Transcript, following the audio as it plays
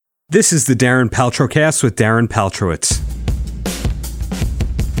This is the Darren Paltrowcast with Darren Paltrowitz.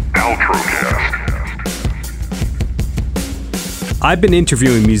 I've been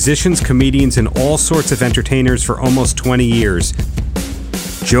interviewing musicians, comedians, and all sorts of entertainers for almost 20 years.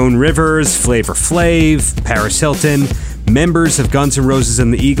 Joan Rivers, Flavor Flav, Paris Hilton, members of Guns N' Roses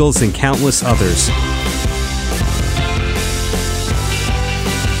and the Eagles, and countless others.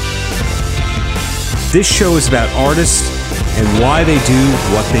 This show is about artists and why they do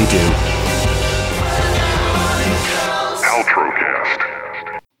what they do.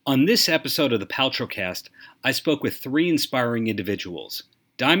 On this episode of the Paltrowcast, I spoke with three inspiring individuals.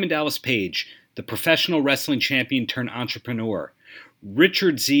 Diamond Dallas Page, the professional wrestling champion turned entrepreneur.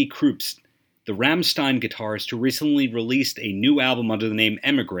 Richard Z. Kruspe, the Rammstein guitarist who recently released a new album under the name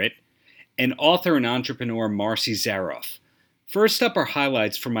Emigrate. And author and entrepreneur Marci Zaroff. First up are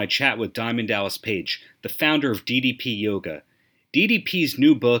highlights from my chat with Diamond Dallas Page, the founder of DDP Yoga. DDP's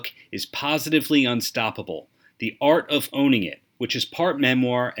new book is Positively Unstoppable, The Art of Owning It, which is part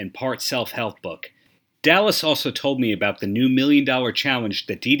memoir and part self-help book. Dallas also told me about the new $1 Million Challenge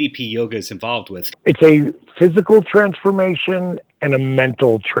that DDP Yoga is involved with. It's a physical transformation and a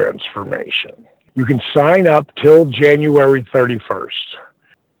mental transformation. You can sign up till January 31st,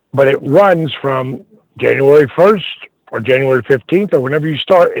 but it runs from January 1st or January 15th or whenever you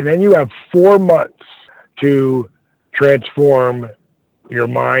start, and then you have 4 months to transform your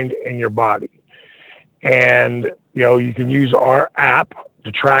mind and your body. And, you can use our app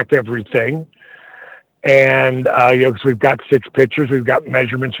to track everything. And, because we've got 6 pictures, we've got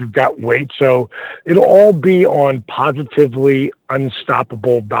measurements, we've got weight. So it'll all be on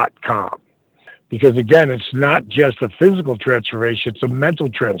positivelyunstoppable.com. Because again, it's not just a physical transformation, it's a mental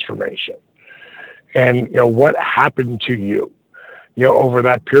transformation. And, what happened to you, over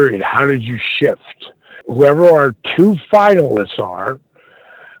that period? How did you shift? Whoever our 2 finalists are,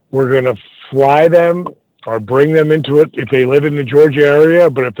 we're going to fly them or bring them into it if they live in the Georgia area.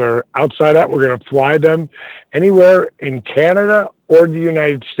 But if they're outside that, we're going to fly them anywhere in Canada or the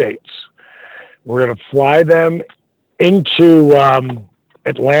United States. We're going to fly them into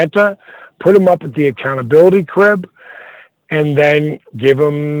Atlanta, put them up at the accountability crib, and then give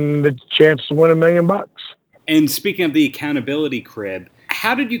them the chance to win $1 million. And speaking of the accountability crib,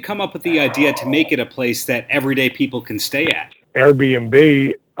 how did you come up with the idea to make it a place that everyday people can stay at?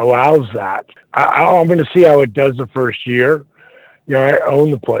 Airbnb allows that. I'm going to see how it does the first year. I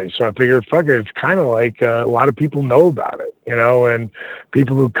own the place, so I figured, fuck it, it's kind of like a lot of people know about it, and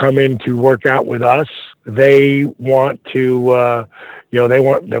people who come in to work out with us, they want to, of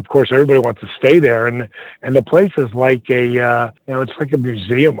course, everybody wants to stay there. And the place is like it's like a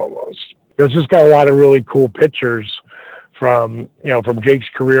museum almost. It's just got a lot of really cool pictures from Jake's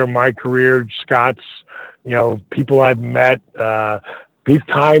career, my career, Scott's, people I've met, his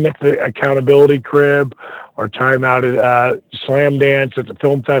time at the accountability crib, or time out at Slam Dance at the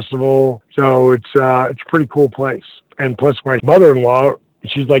film festival. So it's a pretty cool place. And plus my mother-in-law,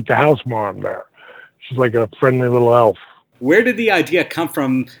 she's like the house mom there. She's like a friendly little elf. Where did the idea come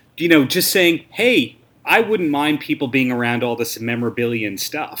from, just saying, hey, I wouldn't mind people being around all this memorabilia and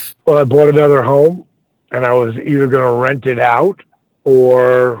stuff? Well, I bought another home, and I was either going to rent it out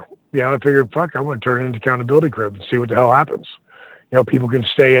or, I figured, fuck, I'm going to turn it into accountability crib and see what the hell happens. People can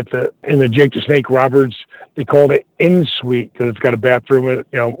stay in the Jake the Snake Roberts. They called it in suite because it's got a bathroom.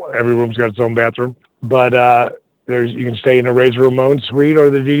 Every room's got its own bathroom. But you can stay in the Razor Ramon suite or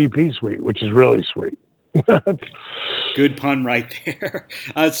the DDP suite, which is really sweet. Good pun right there.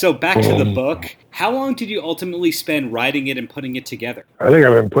 So back to the book. How long did you ultimately spend writing it and putting it together? I think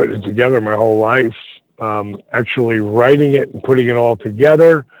I've been putting it together my whole life. Actually writing it and putting it all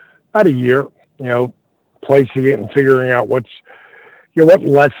together, about a year, placing it and figuring out what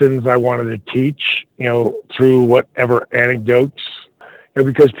lessons I wanted to teach, through whatever anecdotes,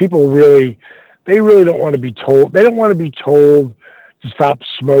 because people really don't want to be told. They don't want to be told to stop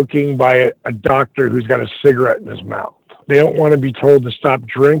smoking by a doctor who's got a cigarette in his mouth. They don't want to be told to stop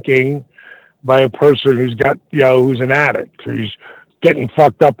drinking by a person who's got, who's an addict, who's getting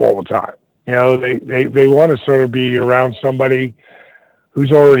fucked up all the time. They want to sort of be around somebody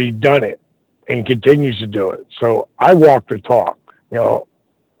who's already done it and continues to do it. So I walk the talk.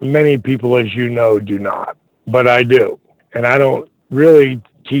 Many people, as you know, do not, but I do. And I don't really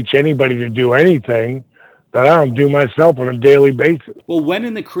teach anybody to do anything that I don't do myself on a daily basis. Well, when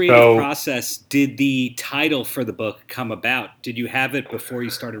in the creative process did the title for the book come about? Did you have it before you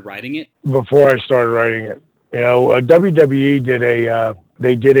started writing it? Before I started writing it. WWE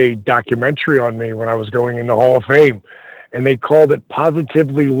did a documentary on me when I was going in the Hall of Fame, and they called it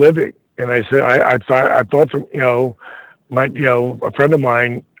Positively Living. And I said, I thought, a friend of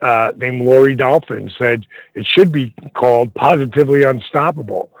mine named Lori Dolphin said it should be called Positively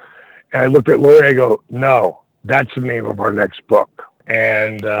Unstoppable. And I looked at Lori, I go, no, that's the name of our next book.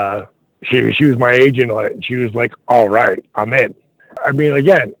 And she was my agent on it. And she was like, all right, I'm in. I mean,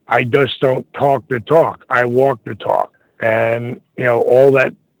 again, I just don't talk the talk. I walk the talk. And, all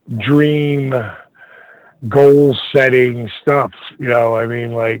that dream goal setting stuff, I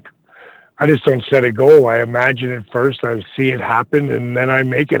mean, like, I just don't set a goal. I imagine it first. I see it happen, and then I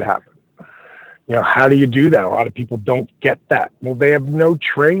make it happen. How do you do that? A lot of people don't get that. Well, they have no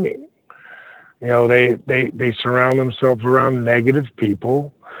training. They surround themselves around negative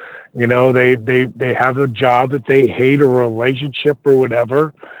people. They have a job that they hate, or a relationship or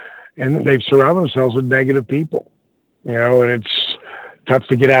whatever, and they surround themselves with negative people. And it's tough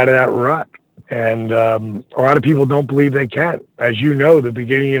to get out of that rut. And a lot of people don't believe they can. As you know, the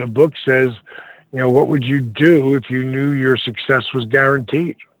beginning of the book says, what would you do if you knew your success was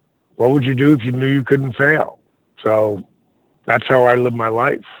guaranteed? What would you do if you knew you couldn't fail? So that's how I live my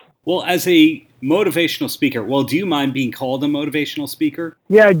life. Well, as a motivational speaker, do you mind being called a motivational speaker?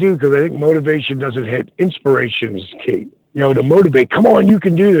 Yeah, I do, because I think motivation doesn't hit. Inspiration is key. To motivate, come on, you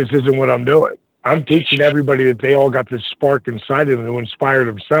can do this, isn't what I'm doing. I'm teaching everybody that they all got this spark inside of them to inspire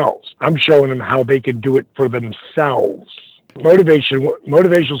themselves. I'm showing them how they can do it for themselves.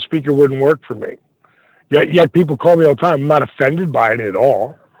 Motivational speaker wouldn't work for me. Yet people call me all the time. I'm not offended by it at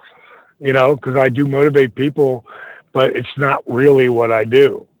all, because I do motivate people, but it's not really what I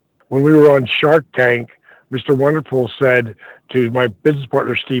do. When we were on Shark Tank, Mr. Wonderful said to my business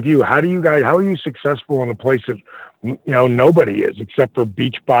partner, Steve Yu, how are you successful in a place that, nobody is except for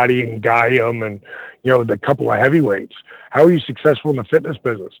Beachbody and Gaiam and, the couple of heavyweights? How are you successful in the fitness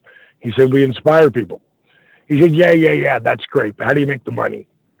business? He said, we inspire people. He said, yeah, that's great. But how do you make the money?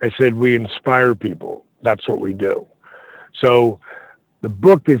 I said, we inspire people. That's what we do. So the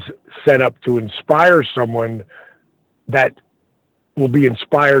book is set up to inspire someone that will be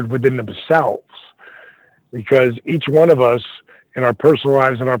inspired within themselves, because each one of us in our personal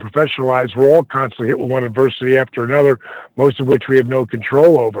lives and our professional lives, we're all constantly hit with one adversity after another, most of which we have no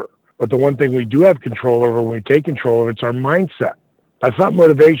control over. But the one thing we do have control over, when we take control of it's our mindset. That's not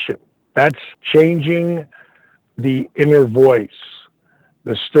motivation. That's changing the inner voice,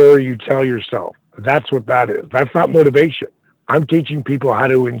 the story you tell yourself. That's what that is. That's not motivation. I'm teaching people how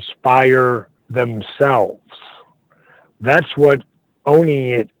to inspire themselves. That's what owning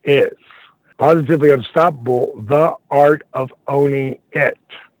it is. Positively Unstoppable, the art of owning it.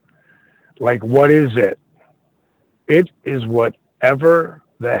 Like, what is it? It is whatever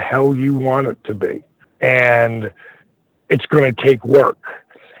the hell you want it to be. And it's going to take work.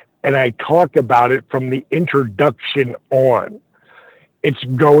 And I talk about it from the introduction on. It's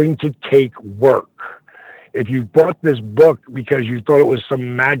going to take work. If you bought this book because you thought it was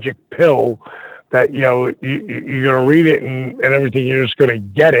some magic pill that, you're going to read it and everything, you're just going to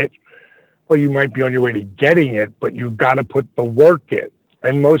get it, well, you might be on your way to getting it, but you've got to put the work in.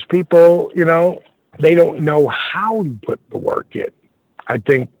 And most people, they don't know how to put the work in. I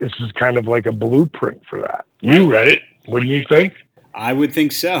think this is kind of like a blueprint for that. You read it. What do you think? I would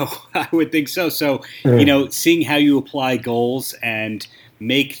think so. So, seeing how you apply goals and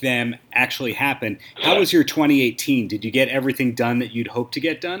make them actually happen. How was your 2018? Did you get everything done that you'd hoped to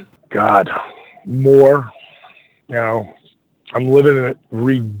get done? God, more. I'm living in a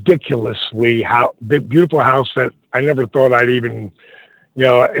ridiculously beautiful house that I never thought I'd even,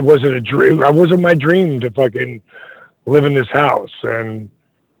 it wasn't a dream. It wasn't my dream to fucking live in this house, and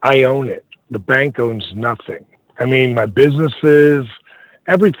I own it. The bank owns nothing. I mean, my businesses,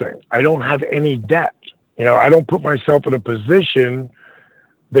 everything. I don't have any debt. I don't put myself in a position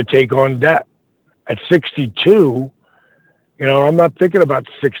to take on debt. At 62, I'm not thinking about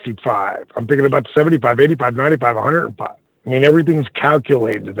 65. I'm thinking about 75, 85, 95, 105. I mean, everything's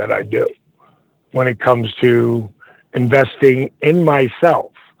calculated that I do when it comes to investing in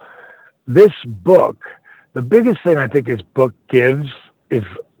myself. This book, the biggest thing I think this book gives is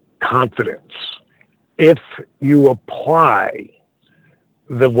confidence. If you apply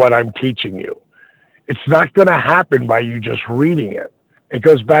what I'm teaching you, it's not going to happen by you just reading it. It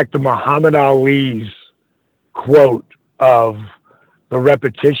goes back to Muhammad Ali's quote of the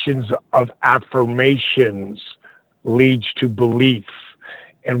repetitions of affirmations leads to belief.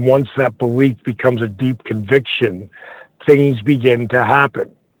 And once that belief becomes a deep conviction, things begin to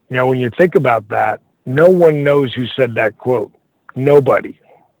happen. When you think about that, no one knows who said that quote. Nobody.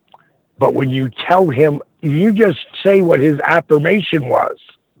 But when you tell him, you just say what his affirmation was,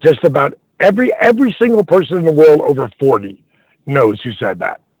 just about every single person in the world over 40 knows who said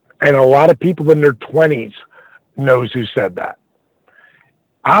that. And a lot of people in their 20s knows who said that.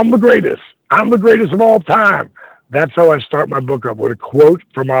 I'm the greatest. I'm the greatest of all time. That's how I start my book up, with a quote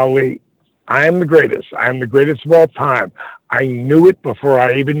from Ali. I am the greatest. I am the greatest of all time. I knew it before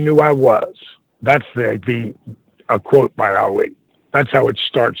I even knew I was. That's a quote by Ali. That's how it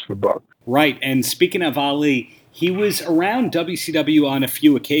starts the book. Right. And speaking of Ali, he was around WCW on a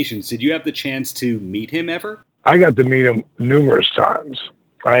few occasions. Did you have the chance to meet him ever? I got to meet him numerous times.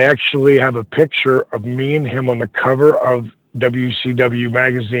 I actually have a picture of me and him on the cover of WCW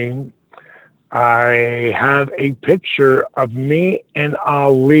magazine. I have a picture of me and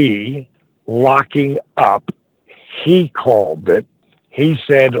Ali locking up. He called it. He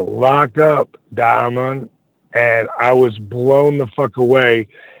said, "Lock up, Diamond." And I was blown the fuck away.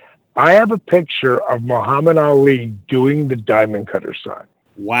 I have a picture of Muhammad Ali doing the diamond cutter sign.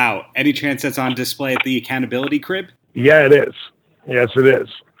 Wow. Any chance that's on display at the Accountability Crib? Yeah, it is. Yes, it is.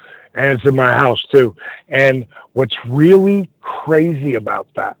 And it's in my house too. And what's really crazy about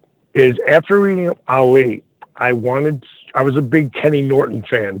that is, after reading Ali, I was a big Kenny Norton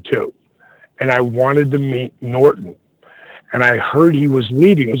fan too. And I wanted to meet Norton. And I heard he was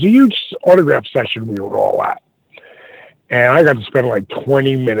leaving. It was a huge autograph session we were all at. And I got to spend like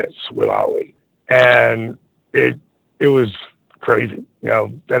 20 minutes with Ali. And it was crazy,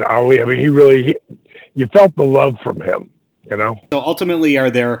 that Ali, I mean, you felt the love from him, So ultimately, are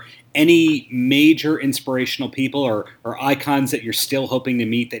there any major inspirational people or icons that you're still hoping to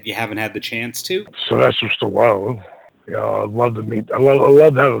meet that you haven't had the chance to? Sylvester Stallone. I'd love to meet. I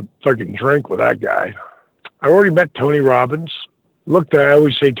love to have a fucking drink with that guy. I already met Tony Robbins. Look, I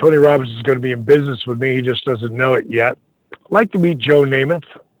always say Tony Robbins is going to be in business with me. He just doesn't know it yet. I'd like to meet Joe Namath.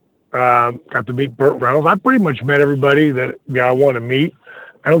 Got to meet Burt Reynolds. I pretty much met everybody that I want to meet.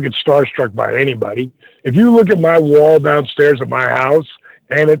 I don't get starstruck by anybody. If you look at my wall downstairs at my house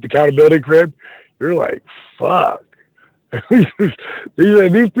and at the Accountability Crib, you're like, fuck.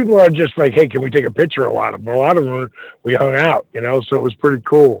 These people are just like, hey, can we take a picture? A lot of them, we hung out, so it was pretty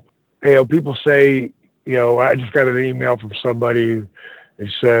cool. People say, I just got an email from somebody. They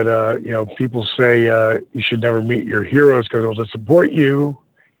said, people say you should never meet your heroes because they'll support you.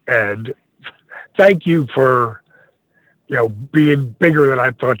 And thank you for, being bigger than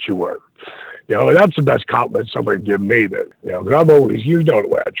I thought you were. That's the best compliment somebody can give me. That, because I'm always, the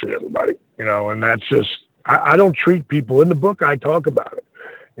way I treat everybody, and that's just, I don't treat people in the book. I talk about it,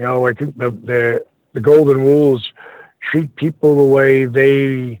 like the golden rules, treat people the way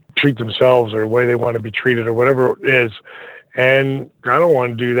they treat themselves or the way they want to be treated or whatever it is. And I don't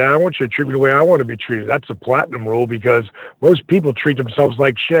want to do that. I want you to treat me the way I want to be treated. That's the platinum rule, because most people treat themselves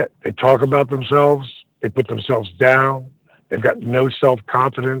like shit. They talk about themselves. They put themselves down. They've got no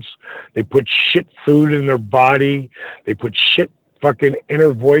self-confidence. They put shit food in their body. They put shit fucking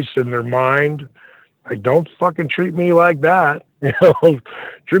inner voice in their mind. Like, don't fucking treat me like that.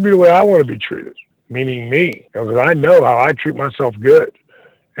 Treat me the way I want to be treated, meaning me. Because I know how I treat myself good.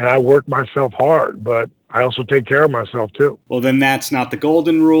 And I work myself hard, but I also take care of myself too. Well, then that's not the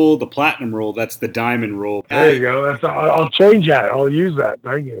golden rule, the platinum rule. That's the diamond rule. There you go. I'll change that. I'll use that.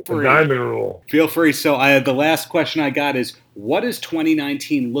 Thank you. The diamond rule. Feel free. So the last question I got is, what does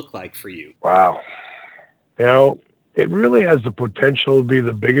 2019 look like for you? Wow. It really has the potential to be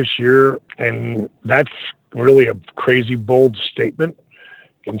the biggest year. And that's really a crazy, bold statement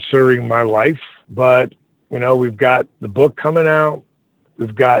considering my life. But, we've got the book coming out.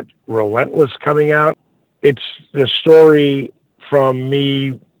 We've got Relentless coming out. It's the story from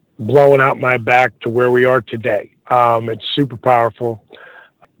me blowing out my back to where we are today. It's super powerful.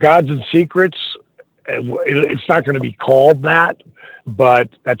 Gods and Secrets, it's not going to be called that, but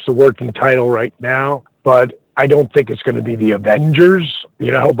that's the working title right now. But I don't think it's going to be the Avengers,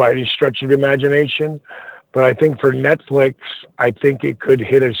 by any stretch of the imagination. But I think for Netflix, I think it could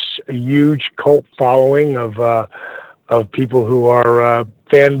hit a huge cult following of people who are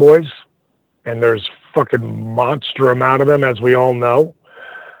fanboys, and there's fucking monster amount of them, as we all know.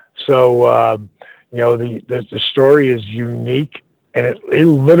 So, the story is unique, and it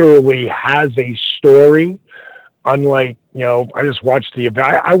literally has a story. Unlike, I just watched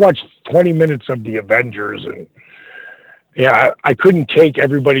I watched 20 minutes of the Avengers, and I couldn't take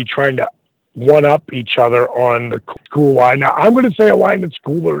everybody trying to one up each other on the cool line. Now, I'm going to say a line that's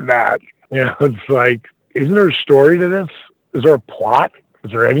cooler than that. It's like, isn't there a story to this? Is there a plot?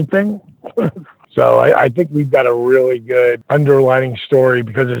 Is there anything? So I think we've got a really good underlining story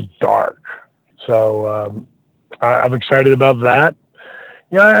because it's dark. So I'm excited about that.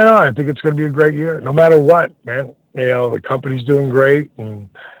 I think it's going to be a great year, no matter what, man. The company's doing great, and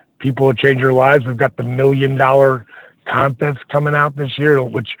people will change their lives. We've got the $1 million contest coming out this year,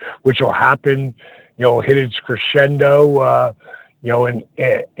 which will happen, hit its crescendo, In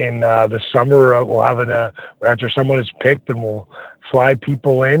the summer, we'll have after someone is picked, and we'll fly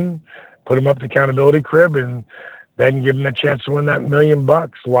people in, put them up the accountability crib, and then give them a chance to win that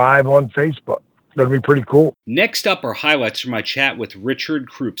 $1,000,000 live on Facebook. That'll be pretty cool. Next up are highlights from my chat with Richard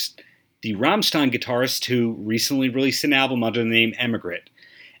Kruspe, the Rammstein guitarist who recently released an album under the name Emigrate.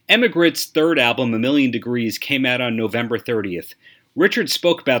 Emigrate's third album, A Million Degrees, came out on November 30th. Richard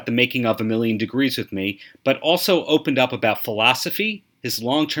spoke about the making of A Million Degrees with me, but also opened up about philosophy, his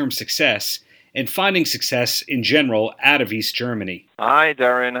long-term success, and finding success in general out of East Germany. Hi,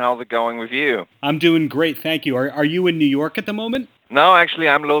 Darren. How's it going with you? I'm doing great, thank you. Are you in New York at the moment? No, actually,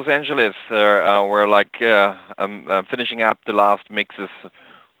 I'm Los Angeles. I'm finishing up the last mixes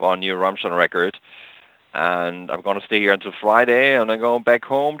on new Rammstein record. And I'm going to stay here until Friday, and I'm going back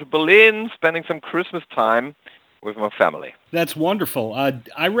home to Berlin, spending some Christmas time with my family. That's wonderful.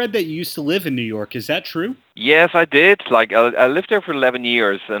 I read that you used to live in New York. Is that true? Yes, I did. I lived there for 11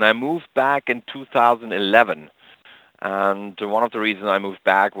 years, and I moved back in 2011. And one of the reasons I moved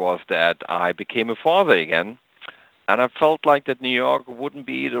back was that I became a father again, and I felt like that New York wouldn't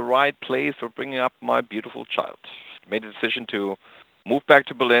be the right place for bringing up my beautiful child. Made a decision to move back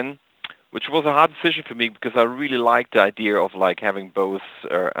to Berlin, which was a hard decision for me because I really liked the idea of having both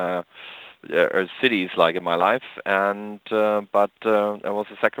cities in my life, but it was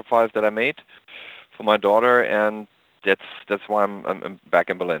a sacrifice that I made for my daughter, and that's why I'm back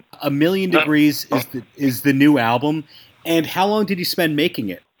in Berlin. A Million Degrees is the new album, and how long did you spend making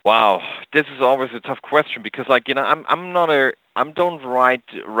it? Wow, this is always a tough question because I don't write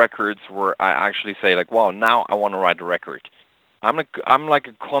records where I actually say wow, now I want to write a record. I'm like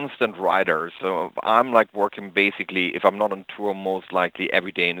a constant writer, so I'm working basically, if I'm not on tour, most likely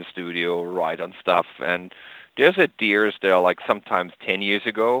every day in the studio, write on stuff. And there's ideas that are sometimes 10 years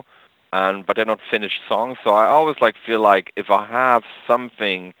ago, but they're not finished songs. So I always feel like if I have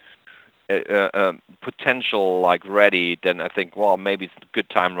something potential ready, then I think, well, maybe it's a good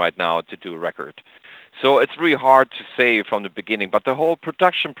time right now to do a record. So it's really hard to say from the beginning, but the whole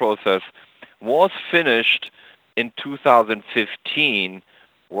production process was finished in 2015,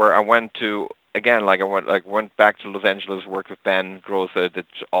 where I went to went back to Los Angeles, worked with Ben Grosse, that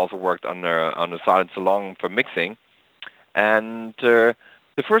also worked on the Silent Salon for mixing, and the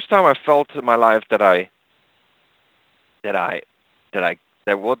first time I felt in my life that I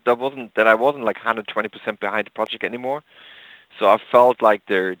wasn't 120% behind the project anymore. So I felt like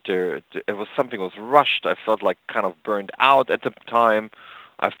it was something was rushed. I felt kind of burned out at the time.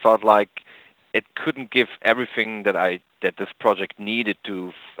 I felt like it couldn't give everything that this project needed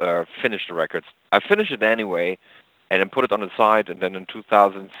to finish the records. I finished it anyway, and then put it on the side. And then in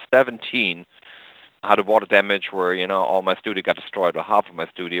 2017, I had a water damage where all my studio got destroyed, or half of my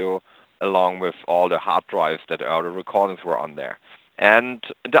studio, along with all the hard drives that all the recordings were on there. And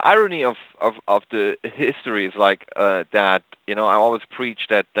the irony of the history is that I always preach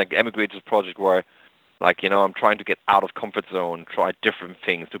that Emigrate is a project where I'm trying to get out of comfort zone, try different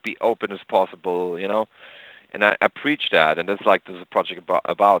things, to be open as possible, and I preach that, and that's this is a project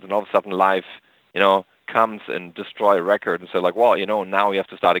about, and all of a sudden life, comes and destroy a record and say well, now you have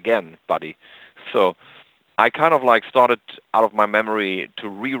to start again, buddy. So I kind of started out of my memory to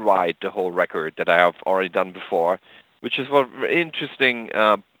rewrite the whole record that I have already done before, which is interesting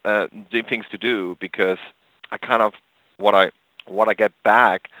things to do, because I kind of what I get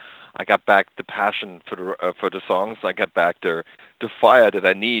back. I got back the passion for the songs. I got back the fire that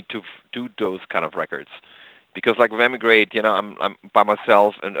I need to do those kind of records. Because with Emigrate, I'm by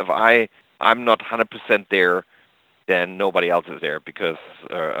myself, and if I'm not 100% there, then nobody else is there, because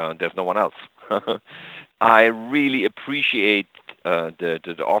there's no one else. I really appreciate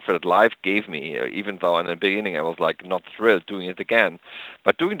the offer that life gave me, even though in the beginning I was not thrilled doing it again.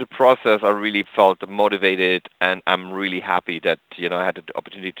 But during the process, I really felt motivated, and I'm really happy that I had the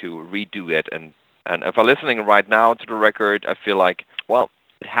opportunity to redo it. And if I'm listening right now to the record, I feel well,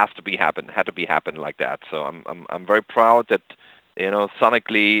 it had to be happen like that. So I'm very proud that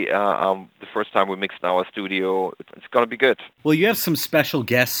sonically, the first time we mixed in our studio, it's gonna be good. Well, you have some special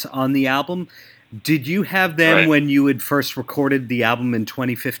guests on the album. Did you have them when you had first recorded the album in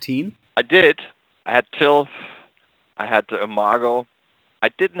 2015? I did. I had Till. I had Margot. I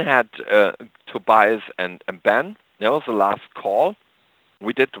didn't have Tobias and Ben. That was the last call.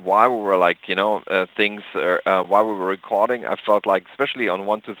 We did while we were things while we were recording. I felt especially on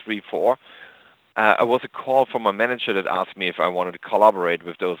 1, 2, 3, 4, it was a call from my manager that asked me if I wanted to collaborate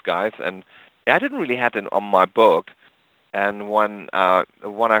with those guys, and I didn't really have it on my book. And when I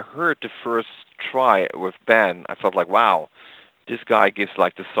heard the first try with Ben, I felt wow, this guy gives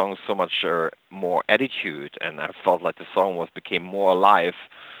like the song so much more attitude, and I felt like the song became more alive,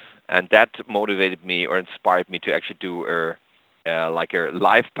 and that motivated me or inspired me to actually do like a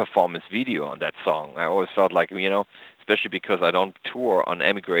live performance video on that song. I always felt like, especially because I don't tour on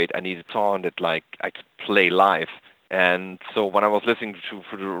Emigrate, I needed a song that like I could play live. And so when I was listening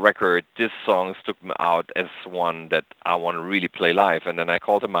for the record, this song stuck me out as one that I want to really play live. And then I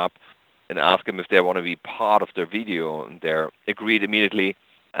called them up and asked them if they want to be part of their video, and they agreed immediately.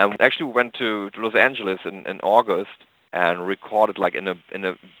 And actually we went to Los Angeles in August and recorded like in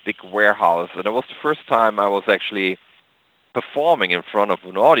a big warehouse. And it was the first time I was actually performing in front of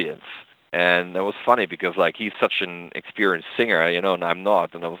an audience. And it was funny because like he's such an experienced singer, and I'm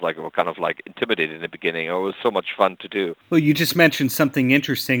not. And I was like, kind of like intimidated in the beginning. It was so much fun to do. Well, you just mentioned something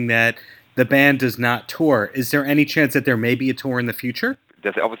interesting, that the band does not tour. Is there any chance that there may be a tour in the future?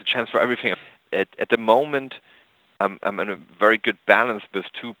 There's always a chance for everything. At the moment, I'm in a very good balance with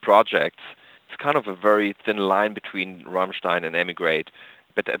two projects. It's kind of a very thin line between Rammstein and Emigrate.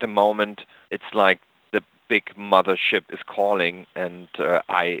 But at the moment, it's like the big mothership is calling, and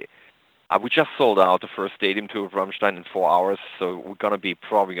we just sold out the first stadium tour of Rammstein in 4 hours, so we're going to be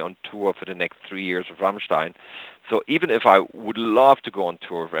probably on tour for the next 3 years of Rammstein. So even if I would love to go on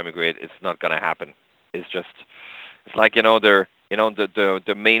tour of Emigrate, it's not going to happen. It's like,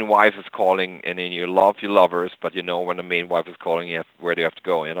 the main wife is calling, and then you love your lovers, but when the main wife is calling, where do you have to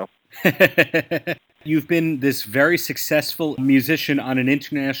go, You've been this very successful musician on an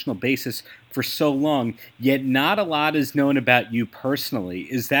international basis for so long, yet not a lot is known about you personally.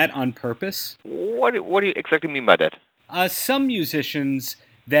 Is that on purpose? What do you exactly mean by that? Some musicians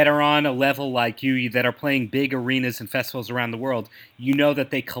that are on a level like you, that are playing big arenas and festivals around the world, that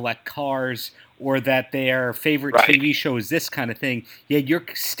they collect cars or that their favorite Right. TV show is this kind of thing, yet you're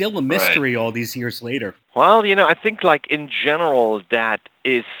still a mystery all these years later. Well, I think like in general that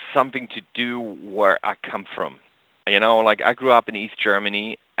is something to do where I come from. Like I grew up in East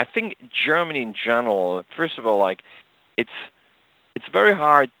Germany. I think Germany in general, first of all, like it's very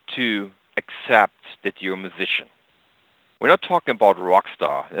hard to accept that you're a musician. We're not talking about rock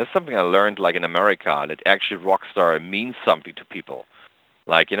star. That's something I learned like in America, that actually rock star means something to people.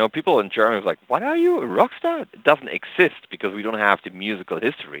 Like, people in Germany are like, what are you, a rock star? It doesn't exist because we don't have the musical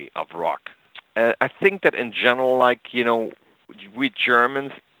history of rock. I think that in general, like, we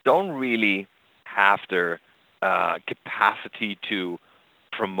Germans don't really have the capacity to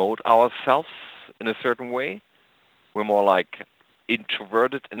promote ourselves in a certain way. We're more like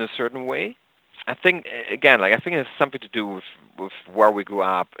introverted in a certain way. I think, again, like I think it has something to do with where we grew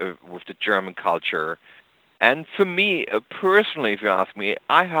up, with the German culture. And for me, personally, if you ask me,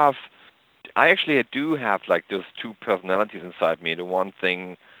 I actually do have like those two personalities inside me. I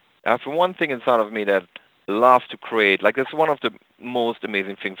have one thing inside of me that loves to create. Like that's one of the most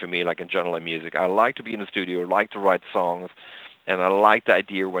amazing things for me, like in general in music. I like to be in the studio, like to write songs, and I like the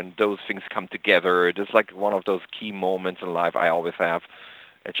idea when those things come together. It's like one of those key moments in life I always have.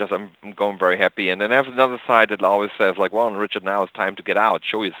 It's just I'm going very happy. And then I have another side that always says like, well, Richard, now it's time to get out,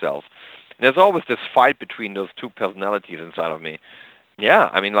 show yourself. And there's always this fight between those two personalities inside of me. Yeah,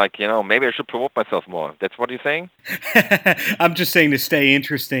 I mean, like, maybe I should promote myself more. That's what you're saying? I'm just saying to stay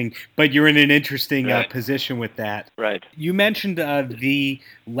interesting, but you're in an interesting Right. position with that. Right. You mentioned the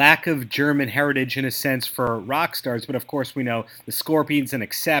lack of German heritage in a sense for rock stars, but of course we know the Scorpions and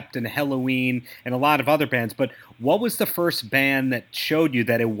Accept and Helloween and a lot of other bands. But what was the first band that showed you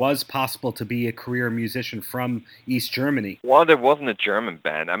that it was possible to be a career musician from East Germany? Well, there wasn't a German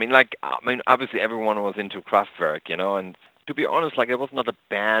band. I mean, obviously everyone was into Kraftwerk, and to be honest, like, it was not a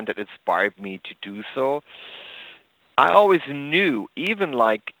band that inspired me to do so. I always knew, even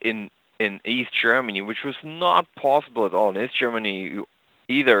like in East Germany, which was not possible at all. In East Germany, you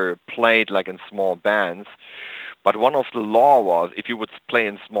either played like in small bands, but one of the law was if you would play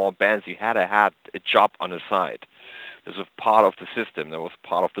in small bands, you had to have a job on the side. This was part of the system. That was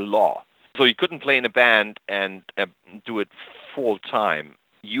part of the law. So you couldn't play in a band and do it full time.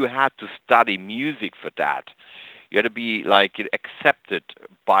 You had to study music for that. You had to be like accepted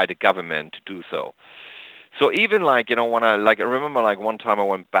by the government to do so. So even like, when I remember like one time I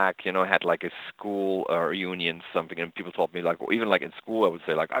went back, had like a school reunion, something, and people told me like, or even like in school, I would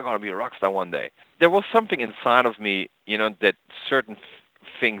say like, I'm going to be a rock star one day. There was something inside of me, that certain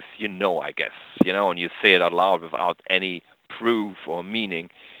things, I guess, and you say it out loud without any proof or meaning.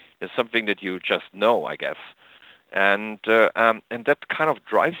 It's something that you just know, I guess. And that kind of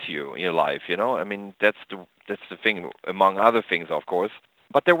drives you in your life, I mean, that's the thing, among other things, of course.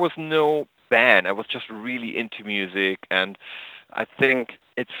 But there was no band. I was just really into music, and I think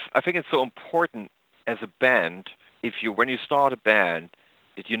it's so important as a band when you start a band,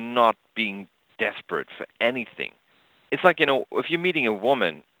 that you're not being desperate for anything. It's like, if you're meeting a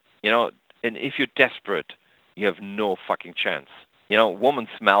woman, and if you're desperate, you have no fucking chance. Women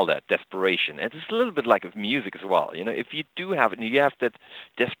smell that desperation. And it's a little bit like with music as well. If you do have it and you have that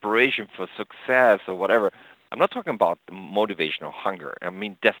desperation for success or whatever, I'm not talking about motivation or hunger. I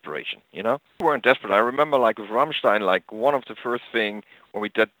mean desperation, We weren't desperate. I remember like with Rammstein, like one of the first thing when we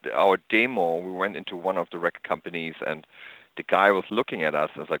did our demo, we went into one of the record companies and the guy was looking at us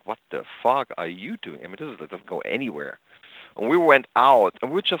and was like, what the fuck are you doing? I mean, this doesn't go anywhere. And we went out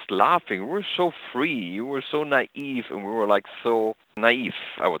and we were just laughing. We were so free. We were so naive, and we were like so naive,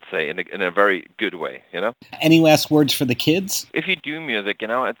 I would say, in a very good way, Any last words for the kids? If you do music,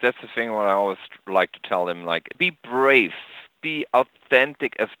 that's the thing what I always like to tell them, like, be brave, be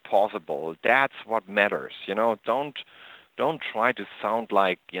authentic as possible. That's what matters, Don't try to sound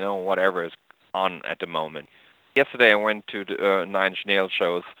like, whatever is on at the moment. Yesterday I went to the Nine Inch Nails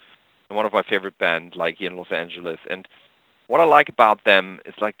shows, one of my favorite bands, like here in Los Angeles, and what I like about them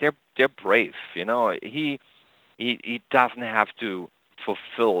is like they're brave, He doesn't have to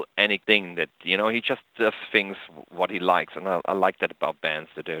fulfill anything that he just does things what he likes, and I like that about bands,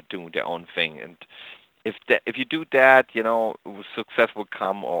 that they're doing their own thing. And if you do that, success will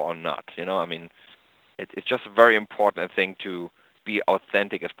come or not. I mean, it's just a very important thing to be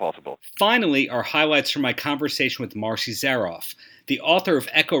authentic as possible. Finally, our highlights from my conversation with Marci Zaroff, the author of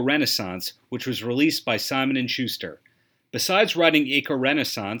Eco Renaissance, which was released by Simon & Schuster. Besides writing Eco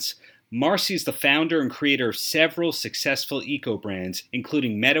Renaissance, Marci is the founder and creator of several successful eco brands,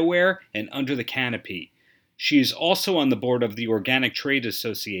 including MetaWare and Under the Canopy. She is also on the board of the Organic Trade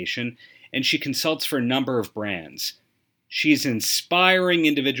Association, and she consults for a number of brands. She's an inspiring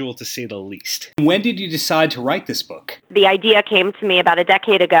individual, to say the least. When did you decide to write this book? The idea came to me about a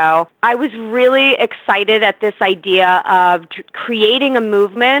decade ago. I was really excited at this idea of creating a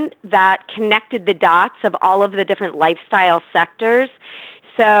movement that connected the dots of all of the different lifestyle sectors.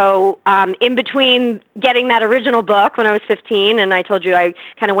 So in between getting that original book when I was 15, and I told you I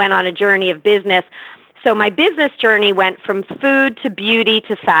kind of went on a journey of business. So my business journey went from food to beauty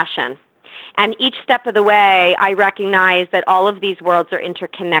to fashion. And each step of the way, I recognized that all of these worlds are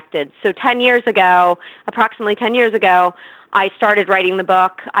interconnected. So approximately 10 years ago, I started writing the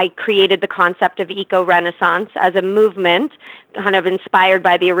book. I created the concept of Eco Renaissance as a movement, kind of inspired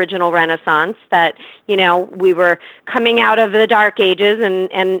by the original Renaissance, that, we were coming out of the Dark Ages,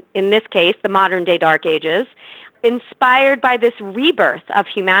 and in this case, the modern day Dark Ages, inspired by this rebirth of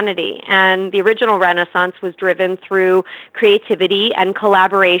humanity. And the original Renaissance was driven through creativity and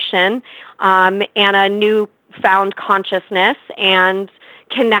collaboration, and a newfound consciousness and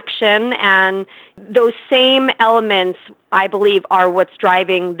connection. And those same elements, I believe, are what's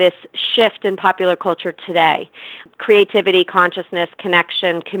driving this shift in popular culture today. Creativity, consciousness,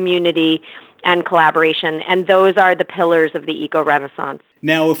 connection, community, and collaboration. And those are the pillars of the Eco-Renaissance.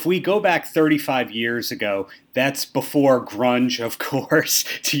 Now, if we go back 35 years ago, that's before grunge, of course,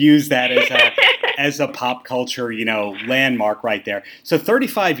 to use that as a pop culture, landmark right there. So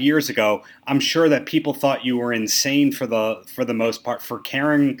 35 years ago, I'm sure that people thought you were insane for the most part for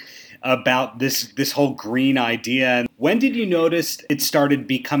caring about this whole green idea. And when did you notice it started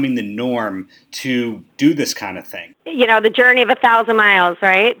becoming the norm to do this kind of thing? The journey of 1,000 miles,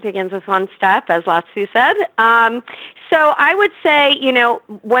 right? Begins with one step, as Lao Tzu said. So I would say,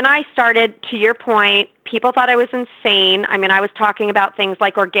 when I started, to your point, people thought I was insane. I mean, I was talking about things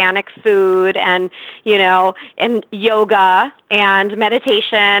like organic food and, and yoga and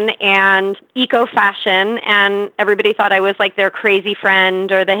meditation and eco-fashion, and everybody thought I was like their crazy friend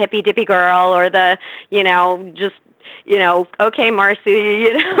or the hippy-dippy girl or the, okay,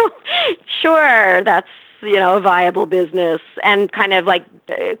 Marci, sure, that's, a viable business, and kind of like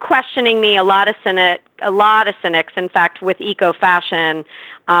questioning me. A lot of cynics, in fact, with eco-fashion,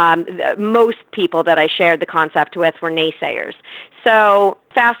 most people that I shared the concept with were naysayers. So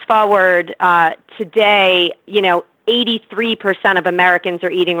fast forward today, 83% of Americans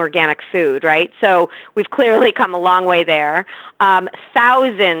are eating organic food, right? So we've clearly come a long way there.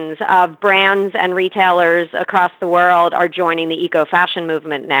 Thousands of brands and retailers across the world are joining the eco-fashion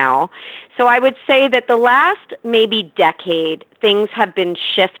movement now. So I would say that the last maybe decade, things have been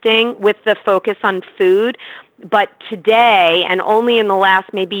shifting with the focus on food. But today, and only in the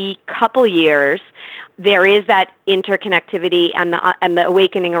last maybe couple years, there is that interconnectivity and the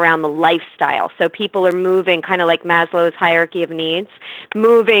awakening around the lifestyle. So people are moving, kind of like Maslow's hierarchy of needs,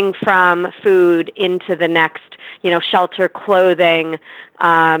 moving from food into the next, shelter, clothing,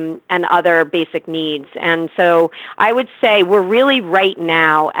 and other basic needs. And so I would say we're really right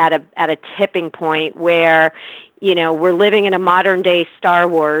now at a tipping point where we're living in a modern day Star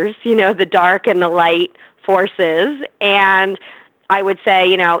Wars, the dark and the light forces. And I would say,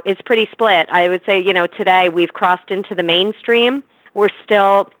 it's pretty split. I would say, today we've crossed into the mainstream. We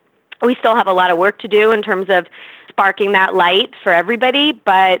still have a lot of work to do in terms of sparking that light for everybody,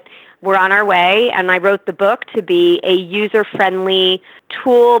 but we're on our way. And I wrote the book to be a user-friendly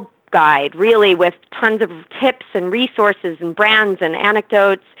tool guide, really, with tons of tips and resources and brands and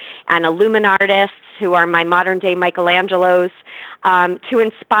anecdotes and Illuminartists, who are my modern-day Michelangelos, to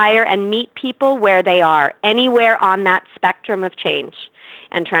inspire and meet people where they are, anywhere on that spectrum of change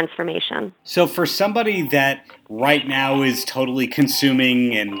and transformation. So for somebody that right now is totally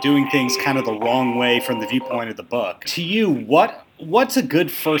consuming and doing things kind of the wrong way from the viewpoint of the book, to you, what's a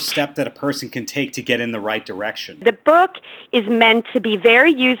good first step that a person can take to get in the right direction? The book is meant to be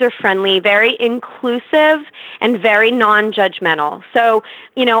very user-friendly, very inclusive, and very non-judgmental. So,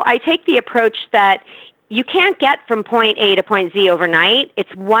 I take the approach that you can't get from point A to point Z overnight.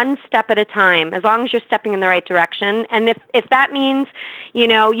 It's one step at a time, as long as you're stepping in the right direction. And if that means, you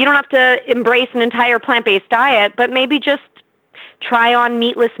don't have to embrace an entire plant-based diet, but maybe just try on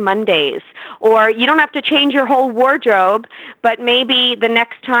meatless Mondays. Or you don't have to change your whole wardrobe, but maybe the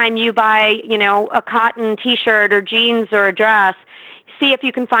next time you buy, a cotton t-shirt or jeans or a dress, see if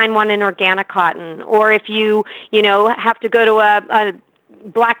you can find one in organic cotton. Or if you, have to go to a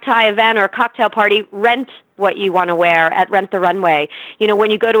black tie event or a cocktail party, rent what you want to wear at Rent the Runway.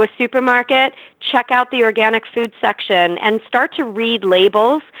 When you go to a supermarket, check out the organic food section and start to read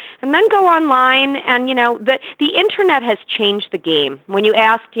labels, and then go online. And, the internet has changed the game. When you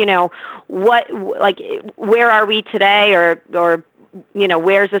ask, where are we today, or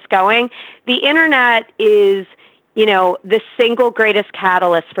where's this going? The internet is the single greatest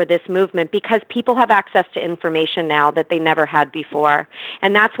catalyst for this movement, because people have access to information now that they never had before.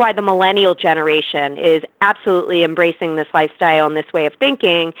 And that's why the millennial generation is absolutely embracing this lifestyle and this way of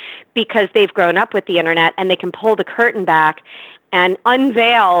thinking, because they've grown up with the internet and they can pull the curtain back and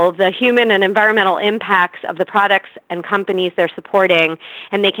unveil the human and environmental impacts of the products and companies they're supporting.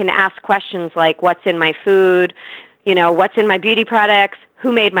 And they can ask questions like, what's in my food? What's in my beauty products?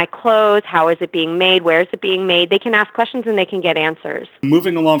 Who made my clothes? How is it being made? Where is it being made? They can ask questions and they can get answers.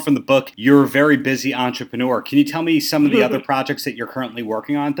 Moving along from the book, you're a very busy entrepreneur. Can you tell me some of the other projects that you're currently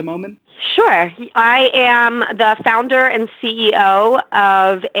working on at the moment? Sure. I am the founder and CEO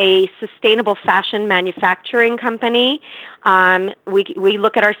of a sustainable fashion manufacturing company. We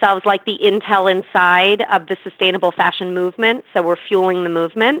look at ourselves like the Intel Inside of the sustainable fashion movement, so we're fueling the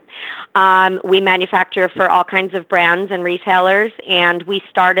movement. We manufacture for all kinds of brands and retailers, and we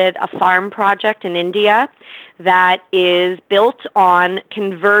started a farm project in India that is built on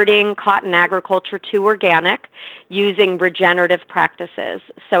converting cotton agriculture to organic using regenerative practices.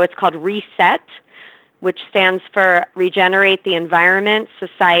 So it's called RESET, which stands for Regenerate the Environment,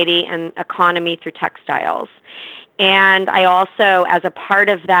 Society, and Economy Through Textiles. And I also, as a part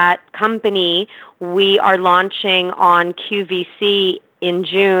of that company, we are launching on QVC in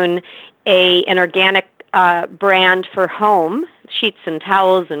June an organic brand for home, sheets and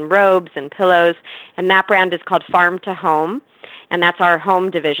towels and robes and pillows, and that brand is called Farm to Home, and that's our home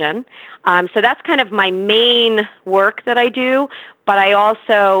division. So that's kind of my main work that I do, but I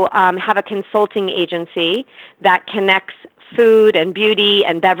also have a consulting agency that connects food and beauty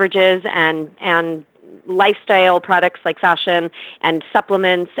and beverages and lifestyle products like fashion and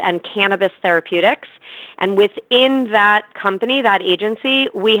supplements and cannabis therapeutics. And within that company, that agency,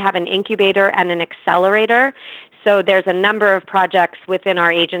 we have an incubator and an accelerator. So there's a number of projects within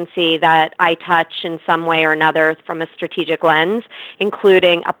our agency that I touch in some way or another from a strategic lens,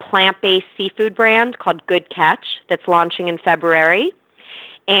 including a plant-based seafood brand called Good Catch that's launching in February,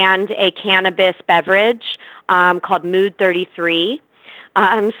 and a cannabis beverage called Mood 33.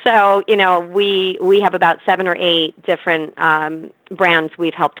 So, we have about 7 or 8 different brands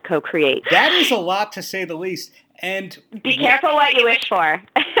we've helped co-create. That is a lot, to say the least. And be careful what you wish for.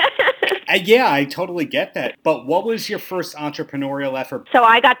 Yeah, I totally get that. But what was your first entrepreneurial effort? So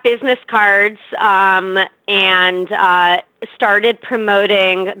I got business cards and started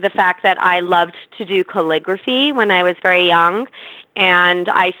promoting the fact that I loved to do calligraphy when I was very young. And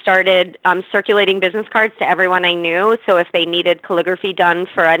I started circulating business cards to everyone I knew. So if they needed calligraphy done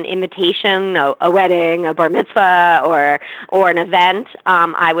for an invitation, a wedding, a bar mitzvah, or an event,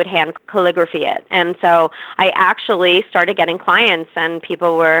 I would hand calligraphy it. And so I actually started getting clients, and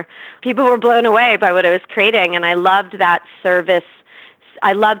people were blown away by what I was creating. And I loved that service.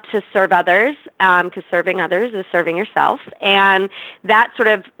 I love to serve others, because serving others is serving yourself. And that sort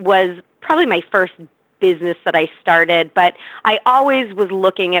of was probably my first business that I started, but I always was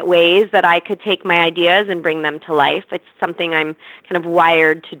looking at ways that I could take my ideas and bring them to life. It's something I'm kind of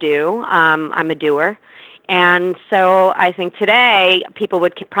wired to do. I'm a doer. And so I think today people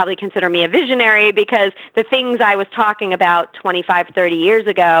would probably consider me a visionary because the things I was talking about 25, 30 years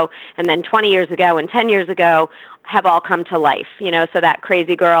ago, and then 20 years ago and 10 years ago have all come to life. So that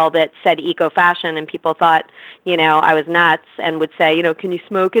crazy girl that said eco-fashion and people thought, I was nuts and would say, can you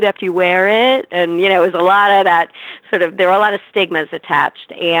smoke it after you wear it? And, it was a lot of that there were a lot of stigmas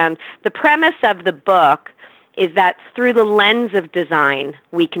attached. And the premise of the book is that through the lens of design,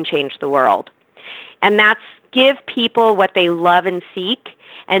 we can change the world. And that's give people what they love and seek.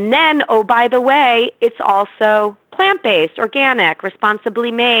 And then, oh, by the way, it's also plant-based, organic,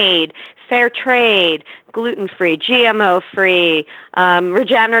 responsibly made, fair trade, gluten-free, GMO-free,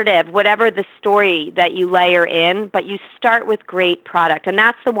 regenerative, whatever the story that you layer in. But you start with great product. And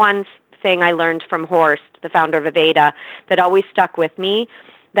that's the one thing I learned from Horst, the founder of Aveda, that always stuck with me,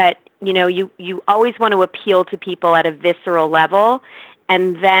 that, you always want to appeal to people at a visceral level,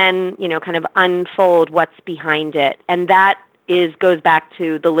 and then, kind of unfold what's behind it. And that goes back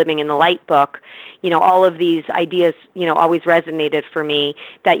to the Living in the Light book. All of these ideas, always resonated for me,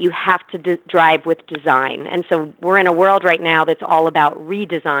 that you have to drive with design. And so we're in a world right now that's all about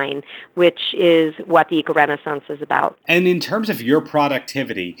redesign, which is what the eco-renaissance is about. And in terms of your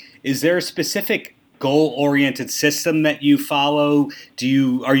productivity, is there a specific goal-oriented system that you follow?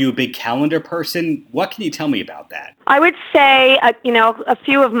 Are you a big calendar person? What can you tell me about that? I would say, a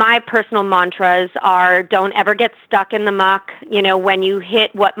few of my personal mantras are: don't ever get stuck in the muck. When you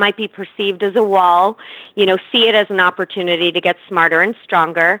hit what might be perceived as a wall, see it as an opportunity to get smarter and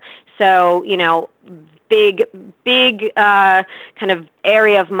stronger. So, big kind of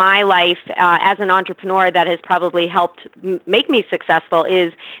area of my life as an entrepreneur that has probably helped make me successful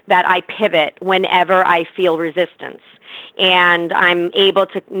is that I pivot whenever I feel resistance. And I'm able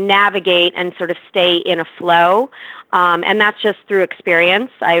to navigate and sort of stay in a flow. And that's just through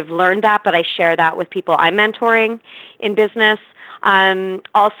experience. I've learned that, but I share that with people I'm mentoring in business.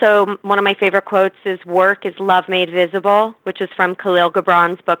 Also, one of my favorite quotes is "Work is love made visible," which is from Khalil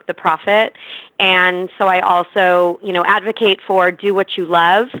Gibran's book, The Prophet. And so I also, advocate for do what you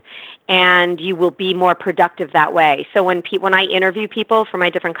love, and you will be more productive that way. So when I interview people for my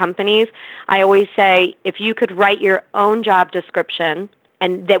different companies, I always say, if you could write your own job description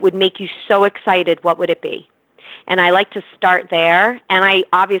and that would make you so excited, what would it be? And I like to start there. And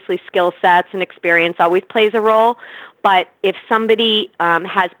obviously skill sets and experience always plays a role. But if somebody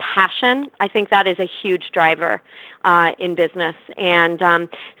has passion, I think that is a huge driver in business. And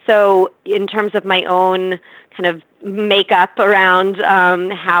so in terms of my own kind of makeup around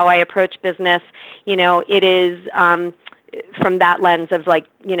how I approach business, it is from that lens of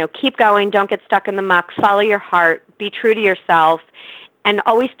keep going, don't get stuck in the muck, follow your heart, be true to yourself, and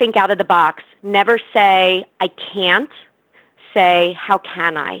always think out of the box. Never say, I can't. Say, how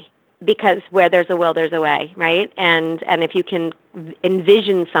can I? Because where there's a will, there's a way, right? And if you can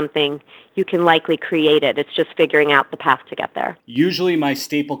envision something, you can likely create it. It's just figuring out the path to get there. Usually my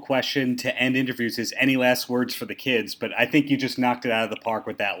staple question to end interviews is any last words for the kids, but I think you just knocked it out of the park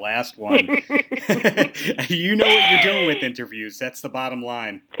with that last one. You know what you're doing with interviews. That's the bottom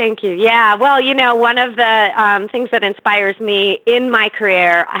line. Thank you. Yeah. Well, one of the things that inspires me in my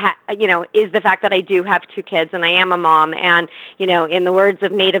career, is the fact that I do have two kids and I am a mom. And, in the words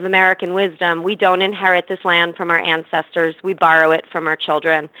of Native American wisdom, we don't inherit this land from our ancestors. We borrow it from our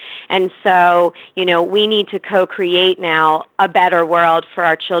children. And so, we need to co-create now a better world for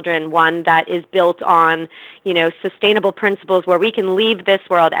our children, one that is built on, sustainable principles where we can leave this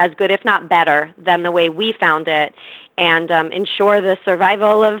world as good, if not better, than the way we found it, and ensure the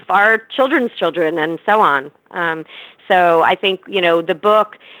survival of our children's children and so on. So I think, the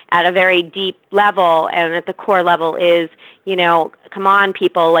book at a very deep level and at the core level is, come on,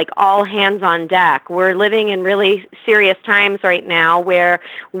 people, all hands on deck. We're living in really serious times right now where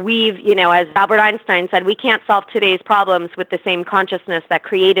we've, as Albert Einstein said, we can't solve today's problems with the same consciousness that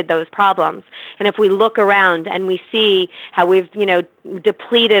created those problems. And if we look around and we see how we've,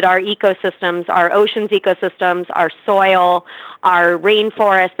 depleted our ecosystems, our oceans ecosystems, our soil, our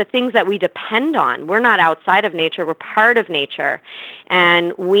rainforest, the things that we depend on. We're not outside of nature, we're part of nature.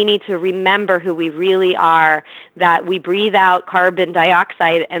 And we need to remember who we really are, that we breathe out carbon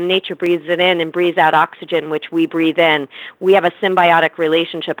dioxide and nature breathes it in and breathes out oxygen, which we breathe in. We have a symbiotic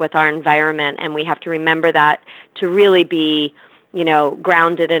relationship with our environment, and we have to remember that to really be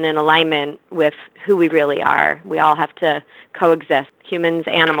grounded and in alignment with who we really are. We all have to coexist, humans,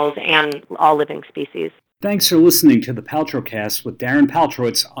 animals, and all living species. Thanks for listening to the Paltrocast with Darren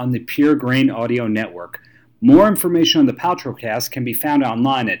Paltrowitz on the Pure Grain Audio Network. More information on the Paltrocast can be found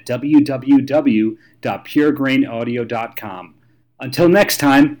online at www.puregrainaudio.com. Until next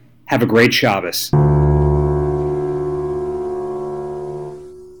time, have a great Shabbos.